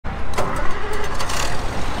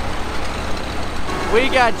we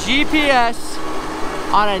got GPS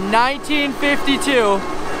on a 1952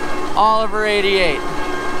 Oliver 88.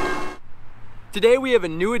 Today we have a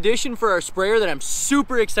new addition for our sprayer that I'm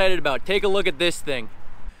super excited about. Take a look at this thing.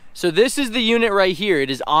 So this is the unit right here. It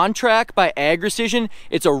is OnTrack by Agricision.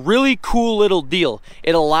 It's a really cool little deal.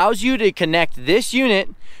 It allows you to connect this unit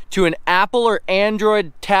to an Apple or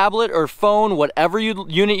Android tablet or phone, whatever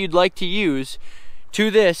unit you'd like to use, to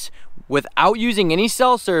this without using any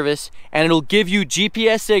cell service, and it'll give you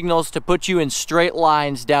GPS signals to put you in straight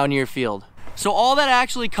lines down your field. So all that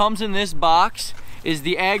actually comes in this box is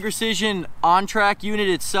the Agricision OnTrack unit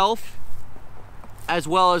itself, as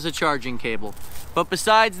well as a charging cable. But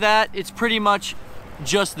besides that, it's pretty much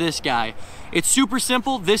just this guy. It's super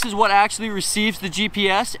simple. This is what actually receives the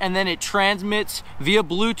GPS, and then it transmits via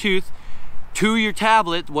Bluetooth to your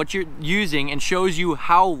tablet what you're using and shows you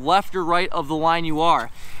how left or right of the line you are.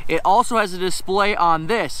 It also has a display on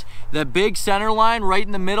this. The big center line right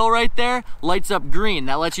in the middle right there lights up green.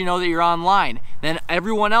 That lets you know that you're on line. Then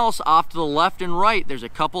everyone else off to the left and right, there's a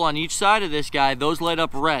couple on each side of this guy, those light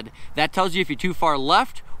up red. That tells you if you're too far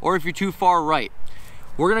left or if you're too far right.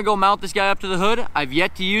 We're gonna go mount this guy up to the hood. I've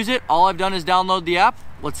yet to use it. All I've done is download the app.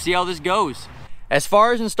 Let's see how this goes. As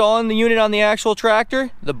far as installing the unit on the actual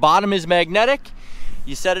tractor, the bottom is magnetic.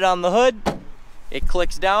 You set it on the hood, it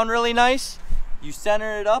clicks down really nice. You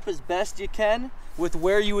center it up as best you can with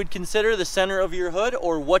where you would consider the center of your hood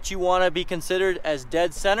or what you want to be considered as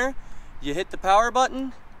dead center. You hit the power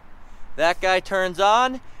button, that guy turns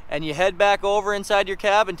on, and you head back over inside your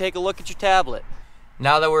cab and take a look at your tablet.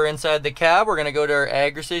 Now that we're inside the cab, we're going to go to our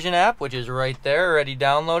Agricision app, which is right there, already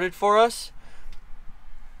downloaded for us.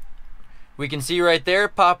 We can see right there,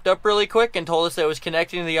 it popped up really quick and told us that it was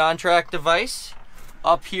connecting to the OnTrack device.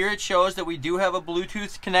 Up here it shows that we do have a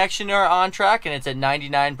Bluetooth connection to our OnTrack and it's at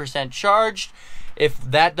 99% charged. If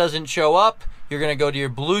that doesn't show up, you're going to go to your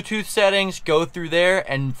Bluetooth settings, go through there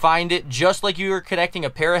and find it just like you were connecting a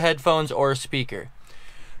pair of headphones or a speaker.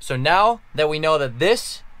 So now that we know that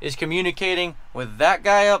this is communicating with that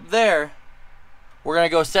guy up there, we're going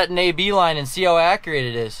to go set an AB line and see how accurate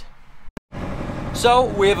it is. So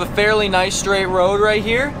we have a fairly nice straight road right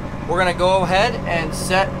here. We're going to go ahead and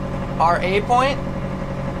set our A point.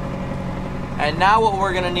 And now what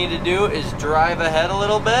we're going to need to do is drive ahead a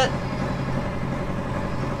little bit.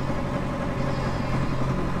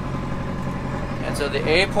 And so the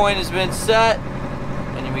A point has been set,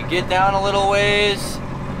 and we get down a little ways,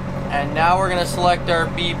 and now we're going to select our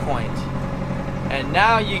B point. And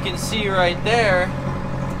now you can see right there,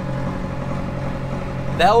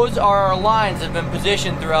 those are our lines that have been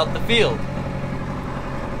positioned throughout the field.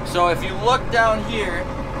 So if you look down here,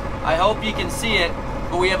 I hope you can see it,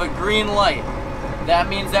 but we have a green light. That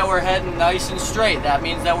means that we're heading nice and straight. That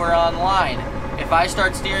means that we're on line. If I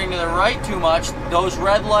start steering to the right too much, those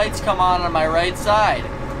red lights come on my right side.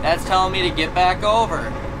 That's telling me to get back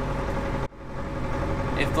over.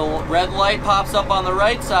 If the red light pops up on the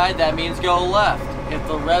right side, that means go left. If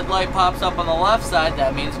the red light pops up on the left side,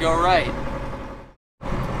 that means go right.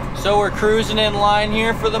 So we're cruising in line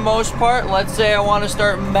here for the most part. Let's say I want to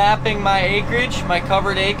start mapping my acreage, my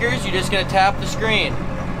covered acres. You're just going to tap the screen.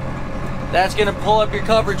 That's going to pull up your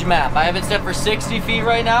coverage map. I have it set for 60 feet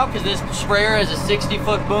right now because this sprayer has a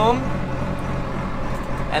 60-foot boom.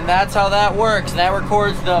 And that's how that works. That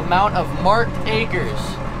records the amount of marked acres.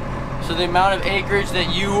 So the amount of acreage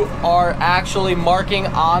that you are actually marking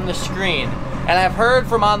on the screen. And I've heard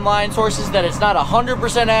from online sources that it's not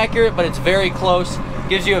 100% accurate, but it's very close.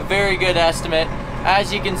 Gives you a very good estimate.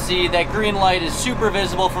 As you can see, that green light is super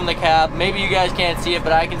visible from the cab. Maybe you guys can't see it,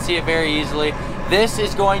 but I can see it very easily. This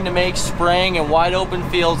is going to make spraying in wide open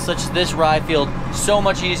fields such as this rye field so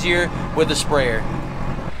much easier with a sprayer.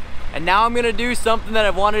 And now I'm gonna do something that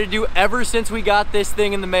I've wanted to do ever since we got this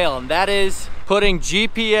thing in the mail, and that is putting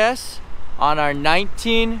GPS on our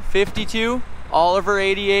 1952 Oliver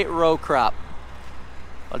 88 row crop.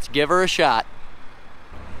 Let's give her a shot.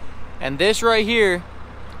 And this right here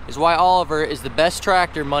is why Oliver is the best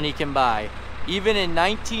tractor money can buy. Even in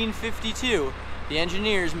 1952, the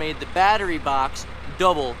engineers made the battery box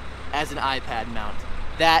double as an iPad mount.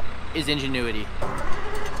 That is ingenuity.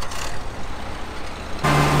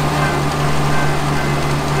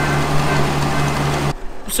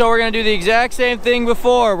 So we're gonna do the exact same thing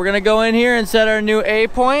before. We're gonna go in here and set our new A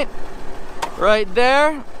point right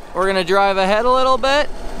there. We're gonna drive ahead a little bit.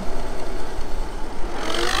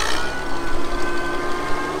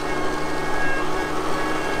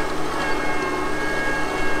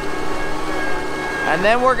 And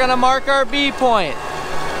then we're gonna mark our B point.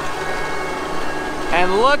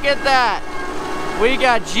 And look at that. We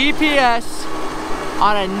got GPS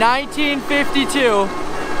on a 1952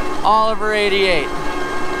 Oliver 88.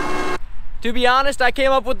 To be honest, I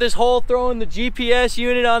came up with this whole throwing the GPS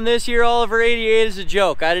unit on this here Oliver 88 as a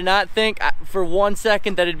joke. I did not think for 1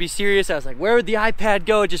 second that it'd be serious. I was like, where would the iPad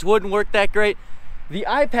go? It just wouldn't work that great. The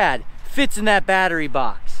iPad fits in that battery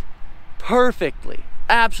box perfectly,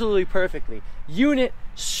 absolutely perfectly. Unit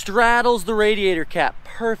straddles the radiator cap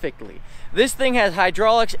perfectly. This thing has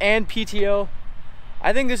hydraulics and PTO.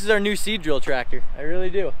 I think this is our new seed drill tractor. I really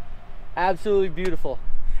do. Absolutely beautiful.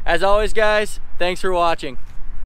 As always, guys, thanks for watching.